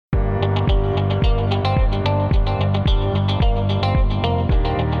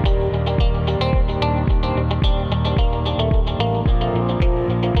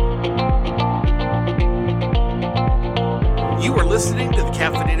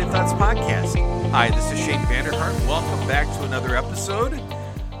Hi, this is Shane Vanderhart. Welcome back to another episode.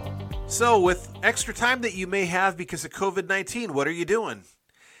 So, with extra time that you may have because of COVID-19, what are you doing?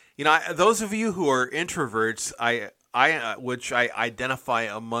 You know, those of you who are introverts, which I identify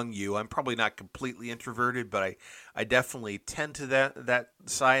among you, I'm probably not completely introverted, but I definitely tend to that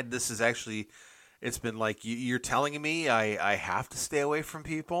side. This is actually, it's been like you're telling me I have to stay away from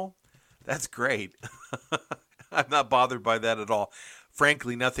people. That's great. I'm not bothered by that at all.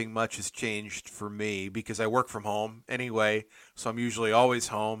 Frankly, nothing much has changed for me because I work from home anyway, so I'm usually always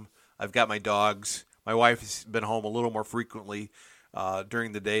home. I've got my dogs. My wife has been home a little more frequently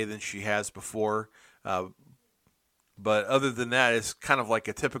during the day than she has before. But other than that, it's kind of like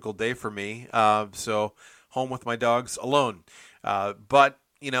a typical day for me. So home with my dogs alone. But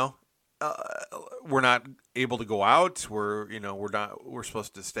we're not able to go out. We're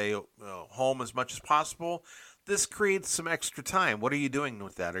supposed to stay home as much as possible. This creates some extra time. What are you doing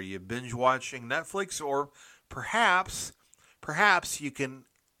with that? Are you binge watching Netflix, or perhaps you can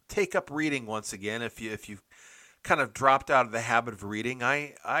take up reading once again if you've kind of dropped out of the habit of reading.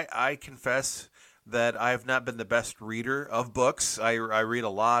 I confess that I have not been the best reader of books. I read a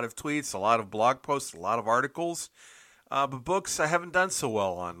lot of tweets, a lot of blog posts, a lot of articles, but books I haven't done so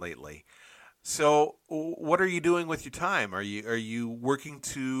well on lately. So, what are you doing with your time? Are you working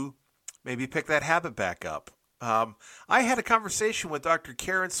to maybe pick that habit back up? I had a conversation with Dr.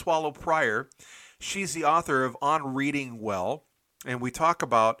 Karen Swallow Prior. She's the author of On Reading Well, and we talk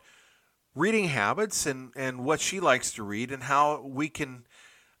about reading habits and what she likes to read and how we can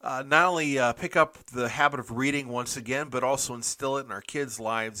not only pick up the habit of reading once again, but also instill it in our kids'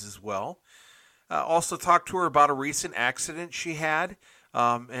 lives as well. Also talk to her about a recent accident she had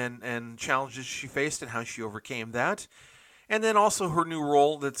and challenges she faced and how she overcame that. And then also her new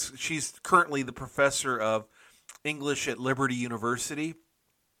role. She's currently the professor of English at Liberty University,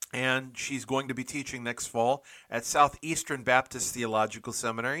 and she's going to be teaching next fall at Southeastern Baptist Theological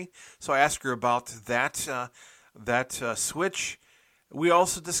Seminary. So I asked her about that switch. We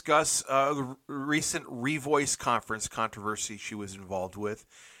also discuss the recent Revoice conference controversy she was involved with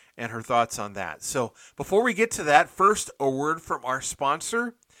and her thoughts on that. So before we get to that, first, a word from our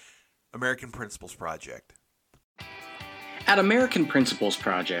sponsor, American Principles Project. At American Principles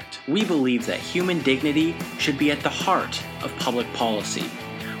Project, we believe that human dignity should be at the heart of public policy.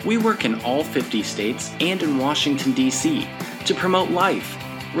 We work in all 50 states and in Washington, D.C. to promote life,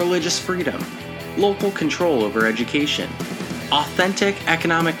 religious freedom, local control over education, authentic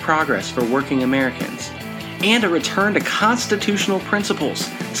economic progress for working Americans, and a return to constitutional principles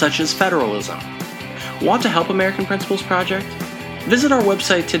such as federalism. Want to help American Principles Project? Visit our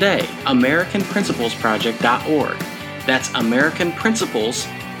website today, AmericanPrinciplesProject.org. That's American Principles,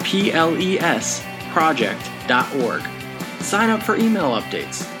 PLES, project.org. Sign up for email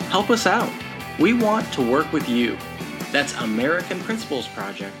updates. Help us out. We want to work with you. That's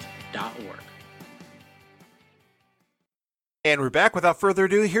AmericanPrinciplesProject.org. And we're back. Without further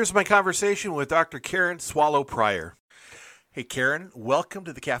ado, here's my conversation with Dr. Karen Swallow Prior. Hey, Karen, welcome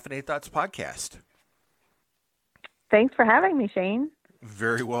to the Caffeinated Thoughts podcast. Thanks for having me, Shane.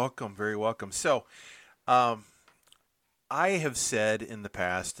 Very welcome. Very welcome. So, I have said in the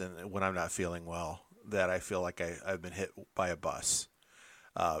past, and when I'm not feeling well, that I feel like I've been hit by a bus.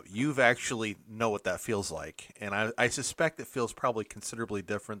 You've actually know what that feels like, and I suspect it feels probably considerably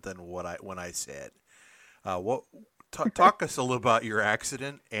different than when I say it. Talk us a little about your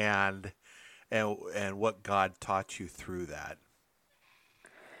accident and what God taught you through that.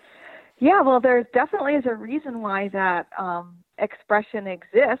 Yeah, well, there definitely is a reason why that expression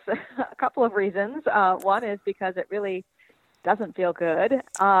exists. A couple of reasons. One is because it really doesn't feel good.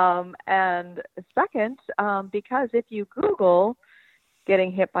 And second, because if you Google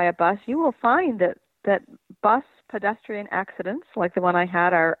getting hit by a bus, you will find that bus pedestrian accidents like the one I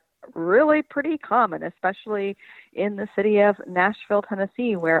had are really pretty common, especially in the city of Nashville,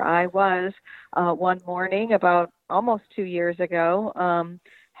 Tennessee, where I was one morning about almost 2 years ago,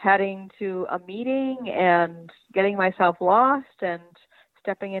 heading to a meeting and getting myself lost and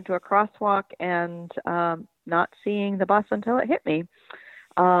stepping into a crosswalk and not seeing the bus until it hit me.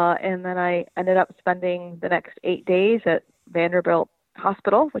 And then I ended up spending the next 8 days at Vanderbilt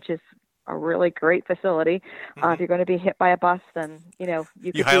Hospital, which is a really great facility. If you're going to be hit by a bus, then, you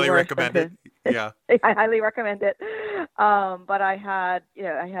highly recommend it. Yeah. I highly recommend it. But I had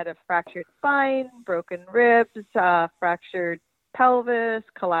a fractured spine, broken ribs, fractured pelvis,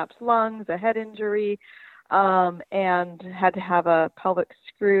 collapsed lungs, a head injury, and had to have a pelvic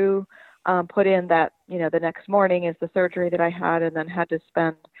screw put in that, the next morning is the surgery that I had, and then had to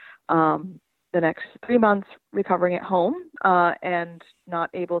spend the next 3 months recovering at home and not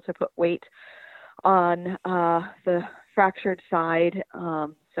able to put weight on the fractured side,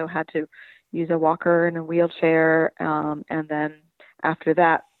 so had to use a walker and a wheelchair, and then after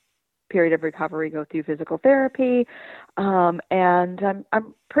that period of recovery, go through physical therapy, and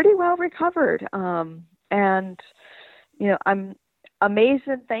I'm pretty well recovered, and I'm amazed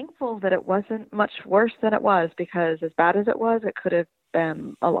and thankful that it wasn't much worse than it was, because as bad as it was, it could have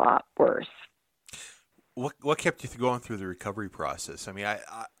been a lot worse. What kept you going through the recovery process? I mean,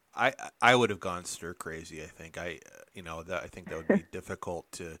 I would have gone stir crazy. I think I think that would be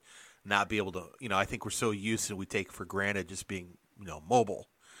difficult to not be able to. I think we're so used to, we take for granted just being mobile.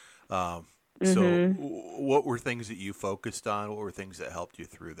 So what were things that you focused on? What were things that helped you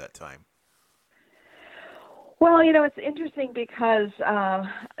through that time? Well, it's interesting because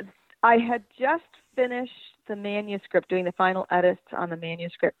I had just finished the manuscript, doing the final edits on the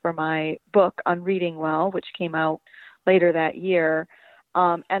manuscript for my book on reading well, which came out later that year.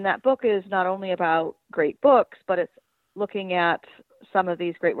 And that book is not only about great books, but it's looking at some of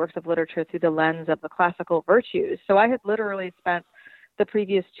these great works of literature through the lens of the classical virtues. So I had literally spent the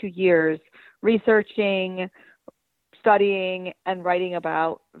previous 2 years researching, studying, and writing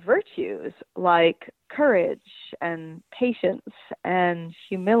about virtues like courage and patience and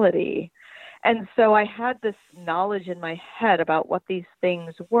humility. And so I had this knowledge in my head about what these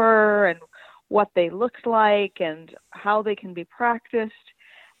things were and what they looked like and how they can be practiced.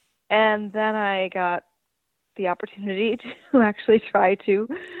 And then I got the opportunity to actually try to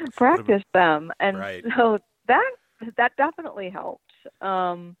practice them. And right. So that definitely helped.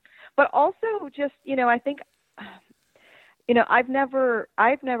 But also just, I think, I've never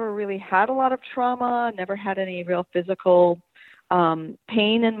really had a lot of trauma, never had any real physical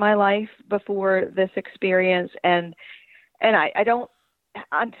pain in my life before this experience. And I don't,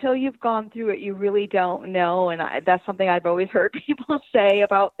 until you've gone through it, you really don't know. And that's something I've always heard people say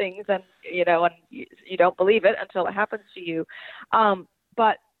about things, and, and you don't believe it until it happens to you.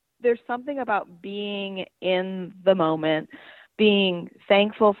 But there's something about being in the moment, being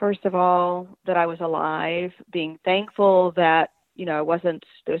thankful, first of all, that I was alive, being thankful that,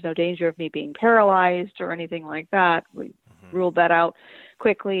 there's no danger of me being paralyzed or anything like that. We ruled that out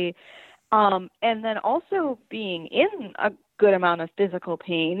quickly. And then also being in a good amount of physical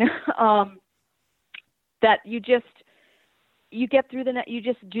pain, that you get through you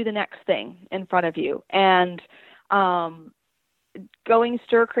just do the next thing in front of you. And going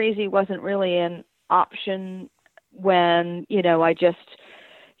stir crazy wasn't really an option when, I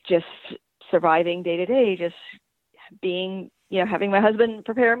just surviving day to day, just being, having my husband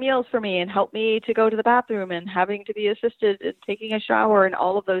prepare meals for me and help me to go to the bathroom and having to be assisted in taking a shower and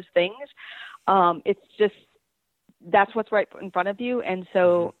all of those things. It's just, that's what's right in front of you. And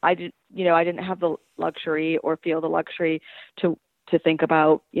so I didn't have the luxury or feel the luxury to think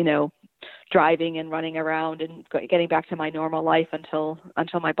about, driving and running around and getting back to my normal life until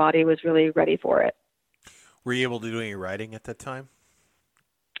my body was really ready for it. Were you able to do any writing at that time?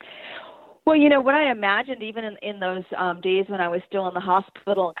 Well, what I imagined, even in those days when I was still in the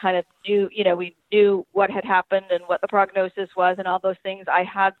hospital and kind of knew, we knew what had happened and what the prognosis was and all those things, I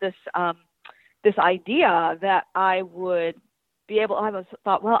had this idea that I would be able, I was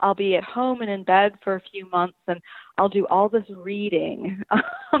thought, well, I'll be at home and in bed for a few months and I'll do all this reading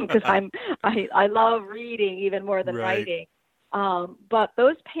because I love reading even more than writing. But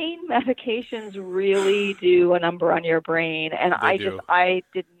those pain medications really do a number on your brain. And I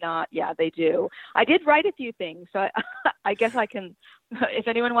did not, they do. I did write a few things. So I guess I can, if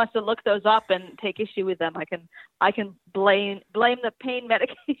anyone wants to look those up and take issue with them, I can blame the pain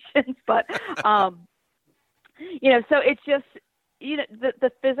medications. But, so it's just,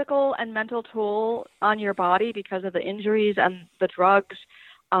 the physical and mental toll on your body because of the injuries and the drugs,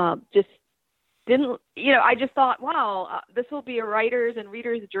 just didn't, I just thought, wow, this will be a writer's and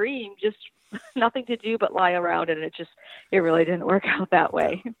reader's dream, just nothing to do but lie around. And it really didn't work out that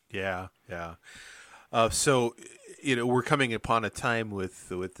way. Yeah. Yeah. So, we're coming upon a time with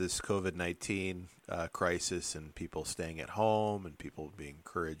this COVID-19 crisis and people staying at home and people being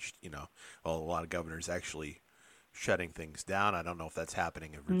encouraged, a lot of governors actually shutting things down. I don't know if that's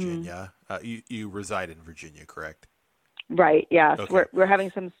happening in Virginia. You reside in Virginia, correct? Right. Yeah. Okay. We're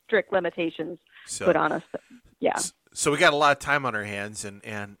having some strict limitations put on us. Yeah. So we got a lot of time on our hands, and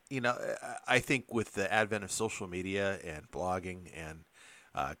I think with the advent of social media and blogging, and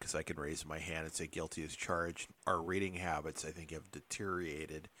because I can raise my hand and say guilty as charged, our reading habits I think have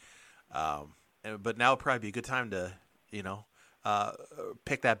deteriorated. But now would probably be a good time to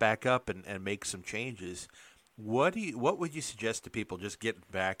pick that back up and make some changes. What would you suggest to people just getting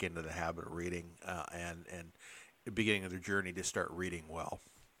back into the habit of reading and the beginning of their journey to start reading well?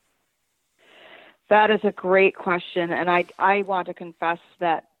 That is a great question, and I want to confess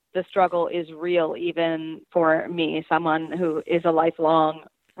that the struggle is real even for me, someone who is a lifelong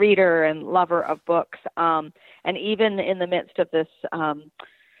reader and lover of books. And even in the midst of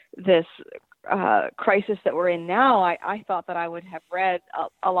this crisis that we're in now, I thought that I would have read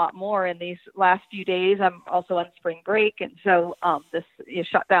a lot more in these last few days. I'm also on spring break, and so this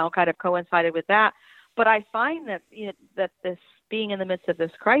shutdown kind of coincided with that. But I find that that this being in the midst of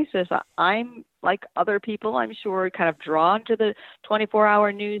this crisis, I'm like other people, I'm sure, kind of drawn to the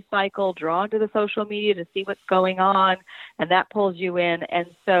 24-hour news cycle, drawn to the social media to see what's going on, and that pulls you in. And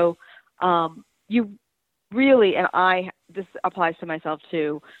so you really, and this applies to myself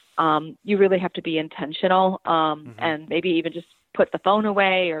too, you really have to be intentional and maybe even just put the phone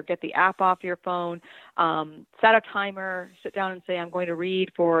away or get the app off your phone, set a timer, sit down and say, I'm going to read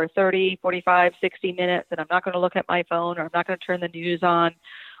for 30, 45, 60 minutes, and I'm not going to look at my phone, or I'm not going to turn the news on,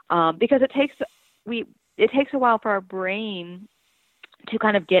 because it takes a while for our brain to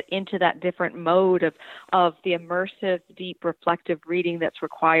kind of get into that different mode of the immersive, deep, reflective reading that's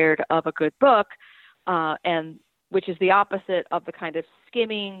required of a good book, and which is the opposite of the kind of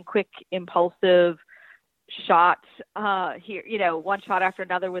skimming, quick, impulsive shots here, one shot after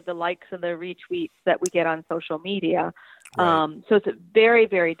another with the likes and the retweets that we get on social media. Right. So it's a very,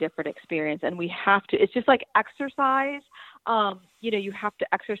 very different experience, and we have to, it's just like exercise. You have to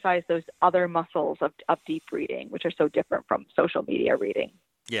exercise those other muscles of deep reading, which are so different from social media reading.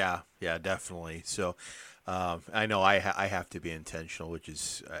 Yeah, definitely. So I know I have to be intentional, which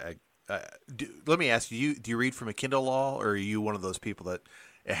is, let me ask you, do you read from a Kindle all, or are you one of those people that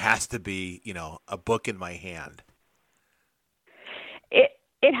it has to be, a book in my hand?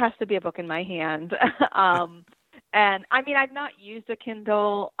 It has to be a book in my hand. And I mean, I've not used a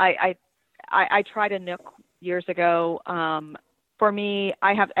Kindle. I tried a Nook years ago. For me,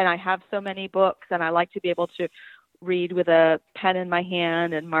 I have so many books, and I like to be able to read with a pen in my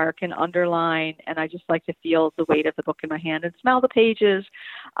hand and mark and underline, and I just like to feel the weight of the book in my hand and smell the pages.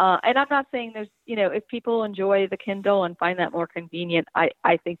 And I'm not saying there's, if people enjoy the Kindle and find that more convenient,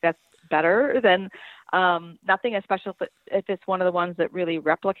 I think that's better than nothing, especially if it's one of the ones that really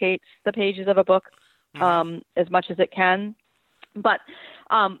replicates the pages of a book as much as it can. But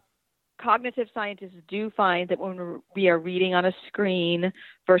cognitive scientists do find that when we are reading on a screen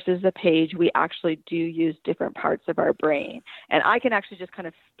versus a page, we actually do use different parts of our brain. And I can actually just kind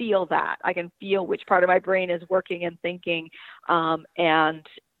of feel that. I can feel which part of my brain is working and thinking. And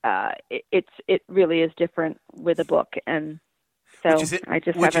it really is different with a book. And so which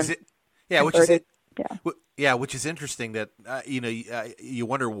is interesting that, you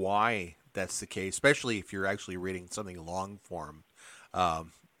wonder why that's the case, especially if you're actually reading something long form.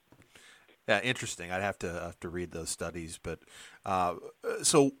 Yeah, interesting. I'd have to read those studies, but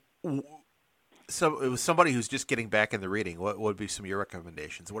so it was somebody who's just getting back into reading. What would be some of your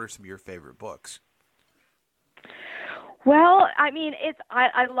recommendations? What are some of your favorite books? Well, I mean,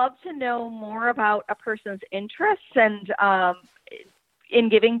 I love to know more about a person's interests and in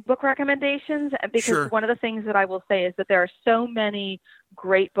giving book recommendations, because Sure. One of the things that I will say is that there are so many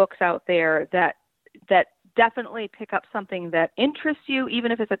great books out there that definitely pick up something that interests you, even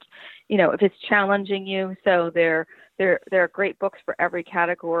if it's challenging you. So there are great books for every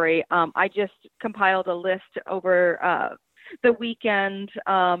category. I just compiled a list over the weekend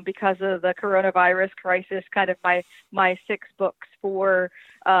because of the coronavirus crisis, kind of my 6 books for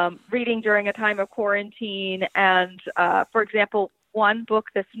reading during a time of quarantine. And for example, one book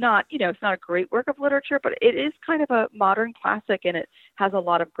that's not, it's not a great work of literature, but it is kind of a modern classic, and it has a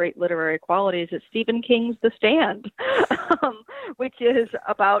lot of great literary qualities. It's Stephen King's The Stand, which is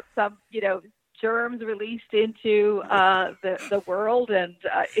about some, germs released into the world. And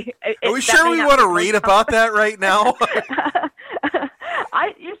are we sure we want to read about that right now?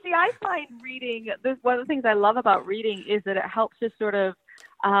 I find reading, one of the things I love about reading is that it helps to sort of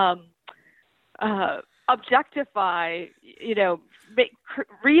objectify,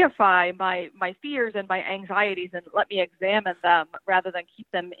 reify my fears and my anxieties and let me examine them rather than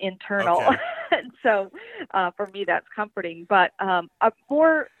keep them internal. Okay. And so for me, that's comforting. But a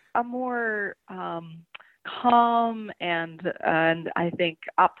more calm and I think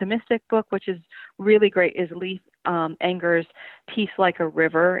optimistic book, which is really great, is Leif Enger's Peace Like a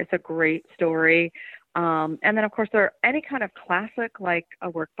River. It's a great story. And then, of course, there are any kind of classic, like a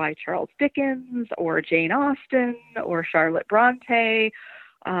work by Charles Dickens or Jane Austen or Charlotte Bronte,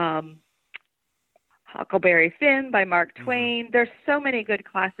 Huckleberry Finn by Mark Twain. There's so many good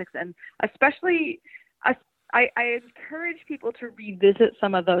classics, and especially I encourage people to revisit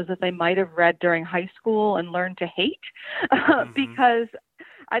some of those that they might have read during high school and learned to hate, because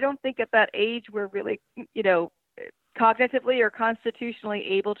I don't think at that age we're really, cognitively or constitutionally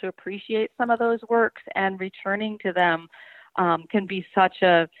able to appreciate some of those works, and returning to them can be such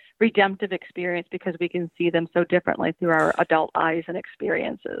a redemptive experience because we can see them so differently through our adult eyes and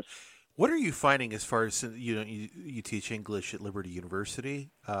experiences. What are you finding as far as you teach English at Liberty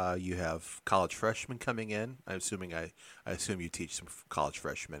University? You have college freshmen coming in. I assume you teach some college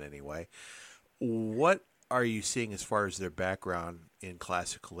freshmen anyway. What are you seeing as far as their background in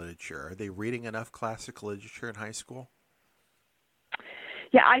classical literature? Are they reading enough classical literature in high school?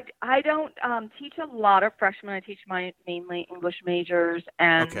 Yeah, I don't teach a lot of freshmen. I teach my mainly English majors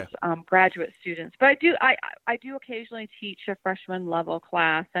and graduate students. But I do occasionally teach a freshman level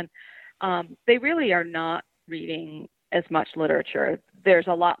class, and they really are not reading as much literature. There's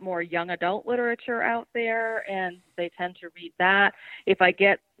a lot more young adult literature out there, and they tend to read that. If I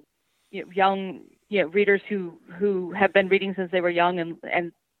get young readers who have been reading since they were young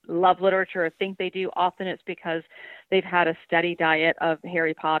and love literature or think they do, often it's because they've had a steady diet of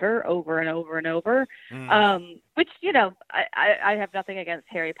Harry Potter over and over and over, which, I have nothing against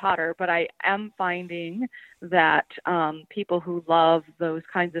Harry Potter, but I am finding that people who love those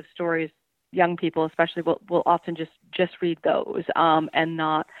kinds of stories, young people especially, will often just read those and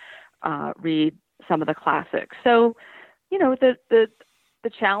not read some of the classics. So, the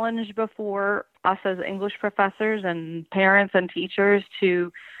challenge before us as English professors and parents and teachers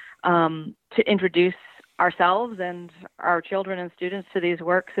to introduce ourselves and our children and students to these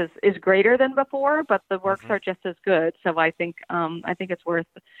works is greater than before, but the works are just as good. So I think it's worth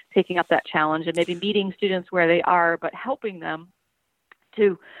taking up that challenge and maybe meeting students where they are, but helping them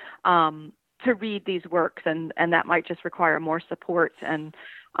to read these works, and that might just require more support and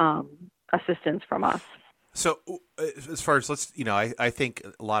assistance from us. So, as far as I think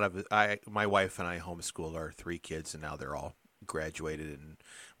a lot of my wife and I homeschooled our 3 kids, and now they're all graduated, and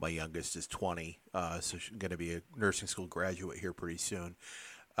my youngest is 20, so she's going to be a nursing school graduate here pretty soon.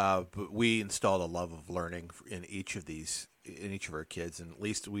 But we installed a love of learning in each of our kids, and at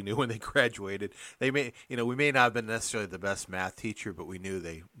least we knew when they graduated, we may not have been necessarily the best math teacher, but we knew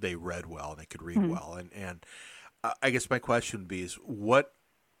they read well and they could read well. And I guess my question would be: is what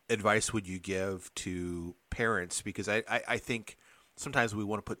advice would you give to parents? Because I think sometimes we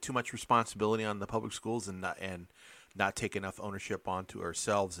want to put too much responsibility on the public schools and not take enough ownership onto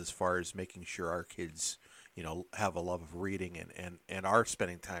ourselves as far as making sure our kids, have a love of reading and are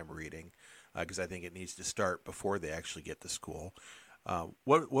spending time reading, because I think it needs to start before they actually get to school.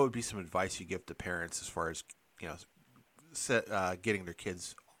 What would be some advice you give to parents as far as, getting their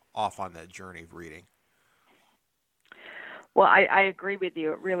kids off on that journey of reading? Well, I agree with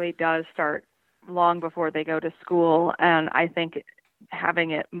you. It really does start long before they go to school. And I think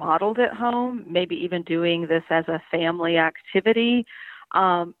having it modeled at home, maybe even doing this as a family activity.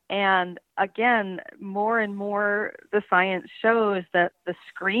 And again, more and more the science shows that the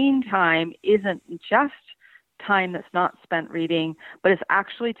screen time isn't just time that's not spent reading, but it's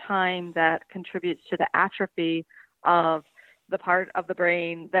actually time that contributes to the atrophy of the part of the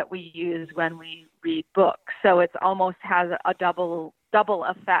brain that we use when we read books. So it almost has a double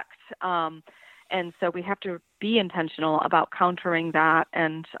effect. And so we have to be intentional about countering that.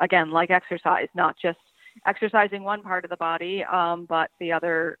 And again, like exercise, not just exercising one part of the body, but the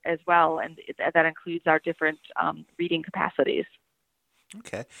other as well. And that includes our different reading capacities.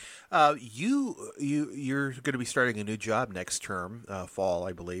 Okay. You're going to be starting a new job next term, fall,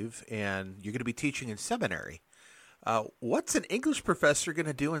 I believe, and you're going to be teaching in seminary. What's an English professor going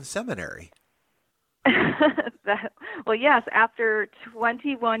to do in seminary? Well, yes, after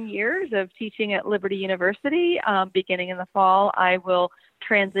 21 years of teaching at Liberty University, beginning in the fall, I will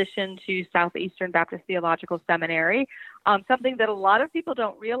transition to Southeastern Baptist Theological Seminary. Something that a lot of people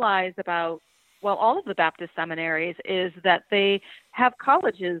don't realize about, all of the Baptist seminaries, is that they have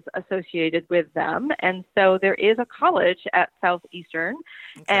colleges associated with them. And so there is a college at Southeastern,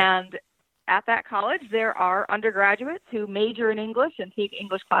 and at that college, there are undergraduates who major in English and take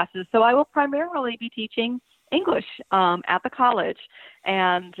English classes. So I will primarily be teaching English at the college.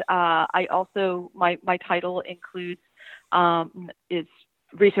 And I also, my title includes, is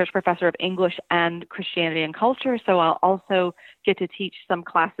Research Professor of English and Christianity and Culture. So I'll also get to teach some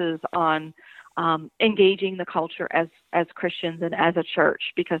classes on engaging the culture as Christians and as a church,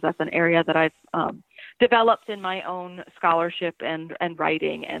 because that's an area that I've developed in my own scholarship and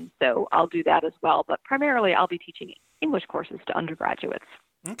writing. And so I'll do that as well. But primarily I'll be teaching English courses to undergraduates.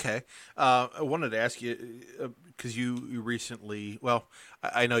 Okay. I wanted to ask you, because you recently,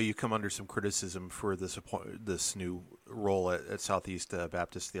 I know you come under some criticism for this new role at Southeast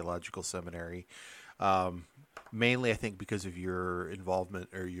Baptist Theological Seminary. mainly I think because of your involvement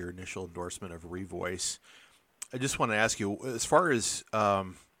or your initial endorsement of Revoice. I just want to ask you, as far as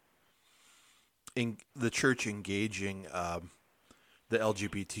in the church engaging the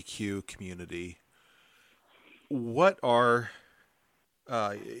LGBTQ community, what are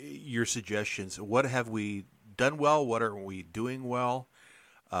your suggestions? What have we done well? What are we doing well?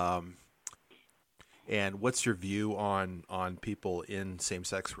 And what's your view on people in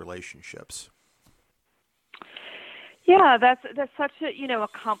same-sex relationships? Yeah, that's such a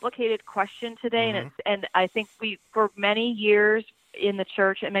complicated question today, Mm-hmm. and I think we, for many years in the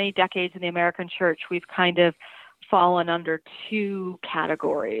church and many decades in the American church, we've kind of fallen under two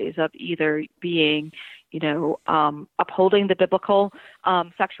categories of either being, upholding the biblical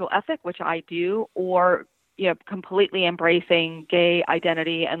sexual ethic, which I do, or completely embracing gay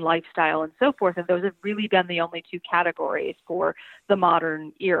identity and lifestyle and so forth. And those have really been the only two categories for the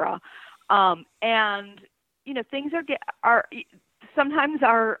modern era. And things are sometimes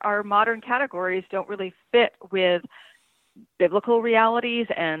our modern categories don't really fit with biblical realities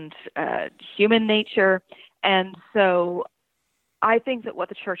and human nature. And so I think that what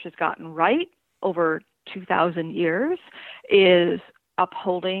the church has gotten right over 2,000 years is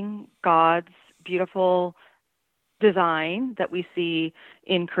upholding God's beautiful design that we see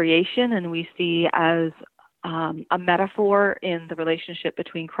in creation and we see as a metaphor in the relationship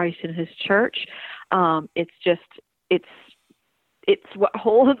between Christ and his church. It's what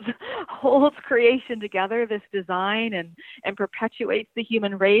holds creation together, this design, and perpetuates the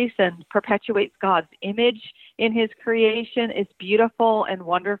human race and perpetuates God's image in his creation. Is beautiful and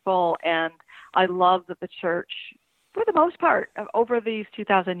wonderful, and I love that the church, for the most part, over these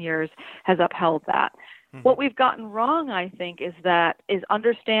 2,000 years, has upheld that. Mm-hmm. What we've gotten wrong, I think, is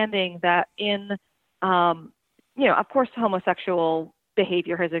understanding that in, of course, homosexual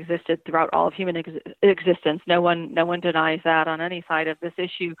behavior has existed throughout all of human existence. No one denies that on any side of this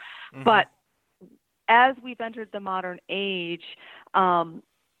issue. Mm-hmm. But as we've entered the modern age, and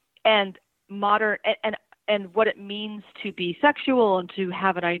what it means to be sexual and to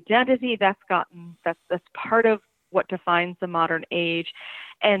have an identity, that's part of what defines the modern age.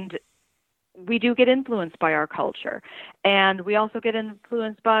 And we do get influenced by our culture, and we also get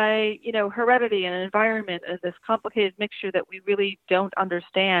influenced by, heredity and environment, and this complicated mixture that we really don't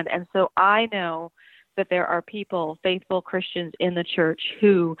understand. And so I know that there are people, faithful Christians in the church,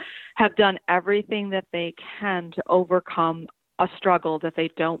 who have done everything that they can to overcome a struggle that they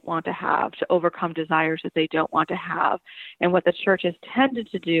don't want to have, to overcome desires that they don't want to have. And what the church has tended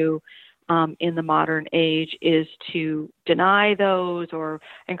to do in the modern age is to deny those or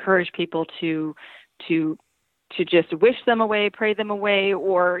encourage people to just wish them away, pray them away,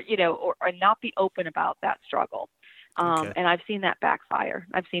 or not be open about that struggle. Okay. And I've seen that backfire.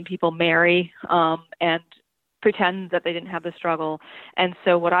 I've seen people marry and pretend that they didn't have the struggle. And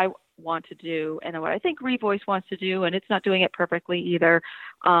so what I want to do, and what I think Revoice wants to do, and it's not doing it perfectly either,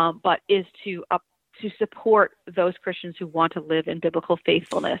 but is to support those Christians who want to live in biblical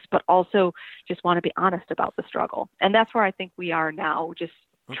faithfulness, but also just want to be honest about the struggle. And that's where I think we are now, just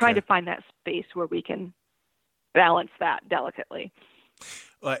trying to find that space where we can balance that delicately.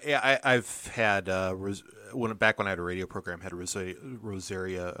 Yeah, I've had back when I had a radio program, had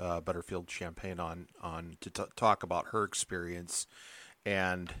Rosaria Butterfield Champagne on to talk about her experience,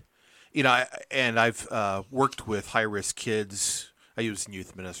 and I've worked with high-risk kids. I was in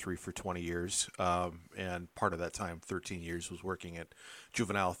youth ministry for 20 years, and part of that time, 13 years, was working at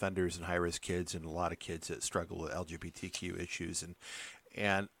juvenile offenders and high-risk kids, and a lot of kids that struggle with LGBTQ issues.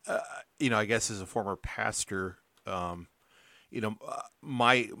 And I guess as a former pastor,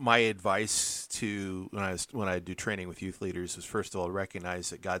 my advice to when I do training with youth leaders is, first of all,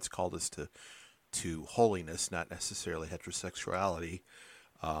 recognize that God's called us to holiness, not necessarily heterosexuality,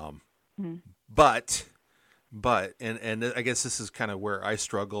 but and I guess this is kind of where I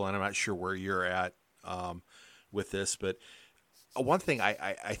struggle, and I'm not sure where you're at with this, but one thing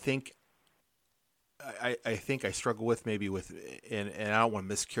I think I struggle with, maybe with, and I don't want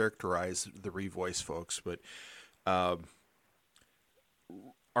to mischaracterize the Revoice folks, but our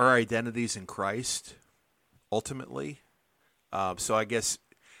identities in Christ ultimately. So I guess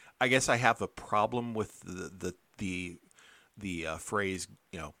I have a problem with the phrase,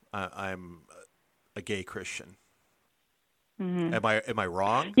 I'm a gay Christian. Mm-hmm. Am I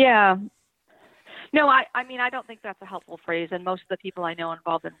wrong? Yeah. No, I mean, I don't think that's a helpful phrase, and most of the people I know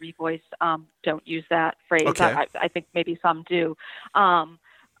involved in Revoice don't use that phrase. Okay. I think maybe some do. And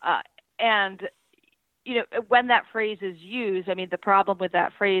when that phrase is used, I mean, the problem with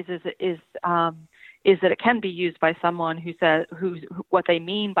that phrase is is that it can be used by someone who says what they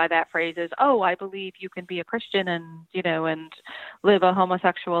mean by that phrase is, oh, I believe you can be a Christian and and live a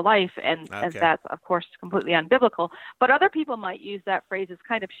homosexual life, and that's of course completely unbiblical. But other people might use that phrase as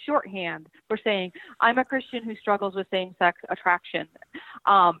kind of shorthand for saying, I'm a Christian who struggles with same-sex attraction,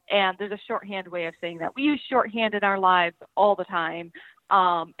 and there's a shorthand way of saying that. We use shorthand in our lives all the time,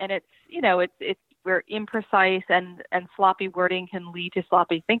 and it's we're imprecise, and sloppy wording can lead to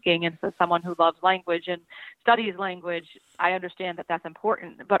sloppy thinking. And so someone who loves language and studies language, I understand that that's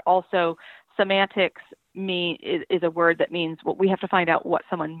important, but also semantics is a word that means, well, we have to find out what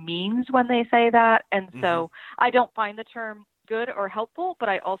someone means when they say that. And so I don't find the term good or helpful, but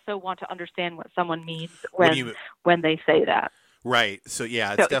I also want to understand what someone means when they say that. Right. So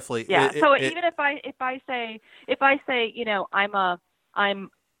yeah, it's definitely even if I say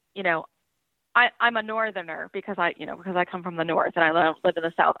I'm a northerner because I come from the north and I live in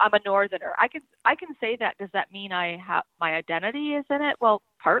the south. I'm a northerner. I can say that. Does that mean I have my identity is in it? Well,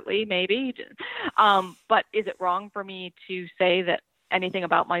 partly maybe. But is it wrong for me to say that anything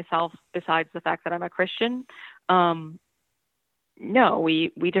about myself besides the fact that I'm a Christian? No,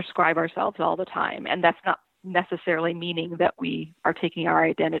 we describe ourselves all the time, and that's not necessarily meaning that we are taking our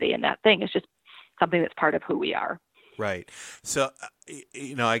identity in that thing. It's just something that's part of who we are. Right. So,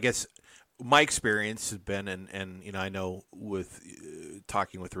 I guess my experience has been, and I know with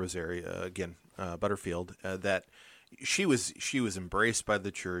talking with Rosaria again, Butterfield, that she was embraced by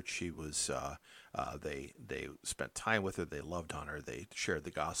the church. She was they spent time with her. They loved on her. They shared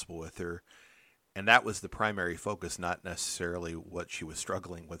the gospel with her, and that was the primary focus, not necessarily what she was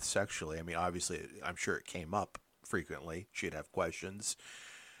struggling with sexually. I mean, obviously, I'm sure it came up frequently. She'd have questions.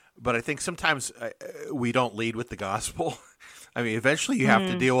 But I think sometimes we don't lead with the gospel. I mean, eventually you have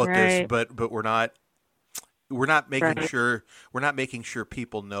to deal with this, but we're not making sure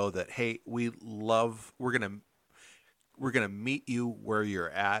people know that, hey, we're gonna meet you where you're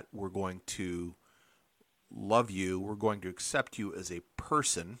at. We're going to love you. We're going to accept you as a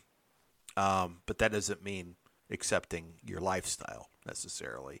person, but that doesn't mean accepting your lifestyle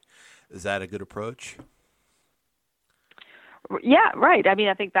necessarily. Is that a good approach? Yeah, right. I mean,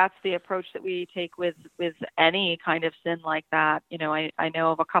 I think that's the approach that we take with any kind of sin like that. I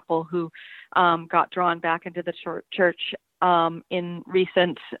know of a couple who got drawn back into the church in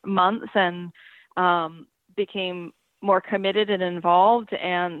recent months and became more committed and involved,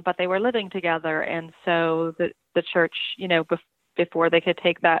 but they were living together. And so the church, before they could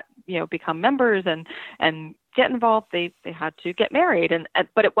take that, become members and get involved, they had to get married.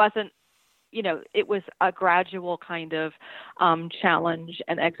 But it wasn't, it was a gradual kind of challenge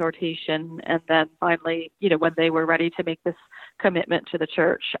and exhortation. And then finally, when they were ready to make this commitment to the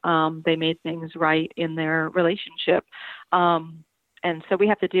church, they made things right in their relationship. And so we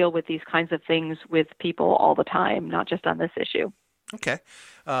have to deal with these kinds of things with people all the time, not just on this issue. Okay.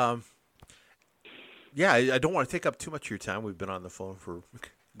 Yeah, I don't want to take up too much of your time. We've been on the phone for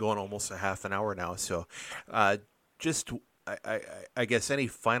going almost a half an hour now. So just... I guess any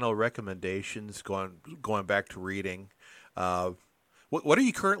final recommendations going back to reading? What are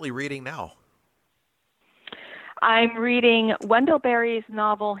you currently reading now? I'm reading Wendell Berry's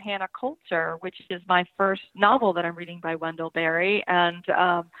novel Hannah Coulter, which is my first novel that I'm reading by Wendell Berry, and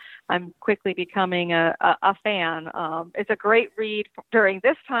I'm quickly becoming a fan. It's a great read during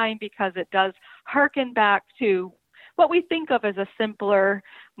this time because it does harken back to what we think of as a simpler,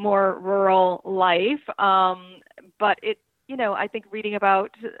 more rural life, but it I think reading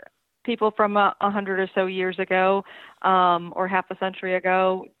about people from 100 or so years ago, or half a century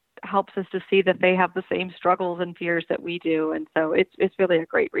ago, helps us to see that they have the same struggles and fears that we do. And so it's really a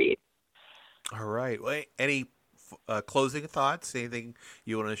great read. All right. Well, any closing thoughts? Anything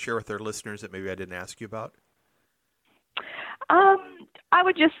you want to share with our listeners that maybe I didn't ask you about? I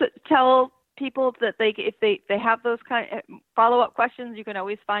would just tell people that if they have those kind of follow-up questions, you can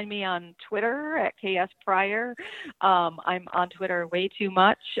always find me on Twitter at KS Pryor. I'm on Twitter way too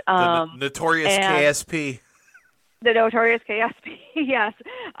much. The notorious KSP. The notorious KSP, yes.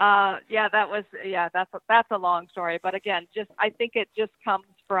 That's a long story. But again, I think it just comes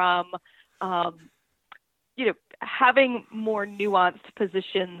from, having more nuanced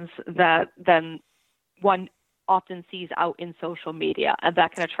positions than one often sees out in social media, and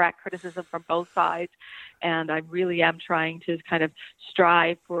that can attract criticism from both sides. And I really am trying to kind of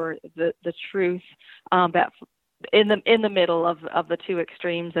strive for the truth that in the middle of the two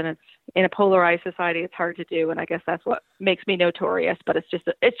extremes. And it's in a polarized society, it's hard to do. And I guess that's what makes me notorious. But it's just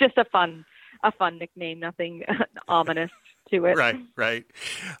a fun nickname, nothing ominous to it. Right.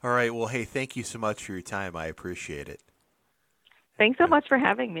 All right. Well, hey, thank you so much for your time. I appreciate it. Thanks so much for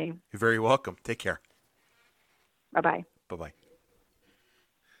having me. You're very welcome. Take care. Bye-bye. Bye-bye.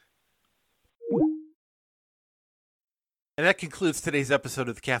 And that concludes today's episode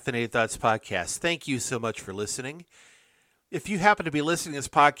of the Caffeinated Thoughts podcast. Thank you so much for listening. If you happen to be listening to this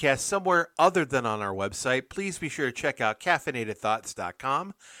podcast somewhere other than on our website, please be sure to check out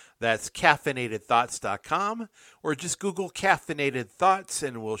caffeinatedthoughts.com. That's caffeinatedthoughts.com, or just Google Caffeinated Thoughts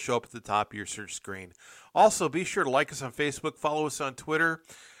and we'll show up at the top of your search screen. Also, be sure to like us on Facebook, follow us on Twitter,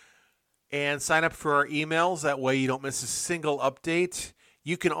 and sign up for our emails. That way you don't miss a single update.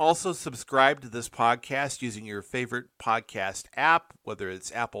 You can also subscribe to this podcast using your favorite podcast app, whether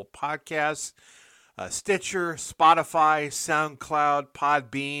it's Apple Podcasts, Stitcher, Spotify, SoundCloud,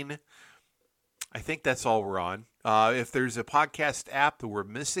 Podbean. I think that's all we're on. If there's a podcast app that we're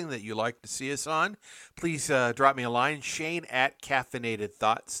missing that you'd like to see us on, please drop me a line,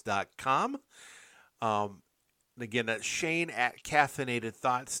 Shane@caffeinatedthoughts.com. Again, that's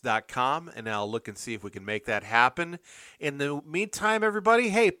Shane@caffeinatedthoughts.com, and I'll look and see if we can make that happen. In the meantime, everybody,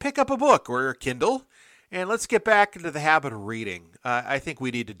 hey, pick up a book or a Kindle, and let's get back into the habit of reading. I think we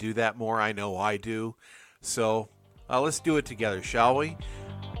need to do that more. I know I do. So let's do it together, shall we?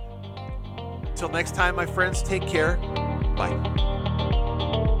 Until next time, my friends, take care. Bye.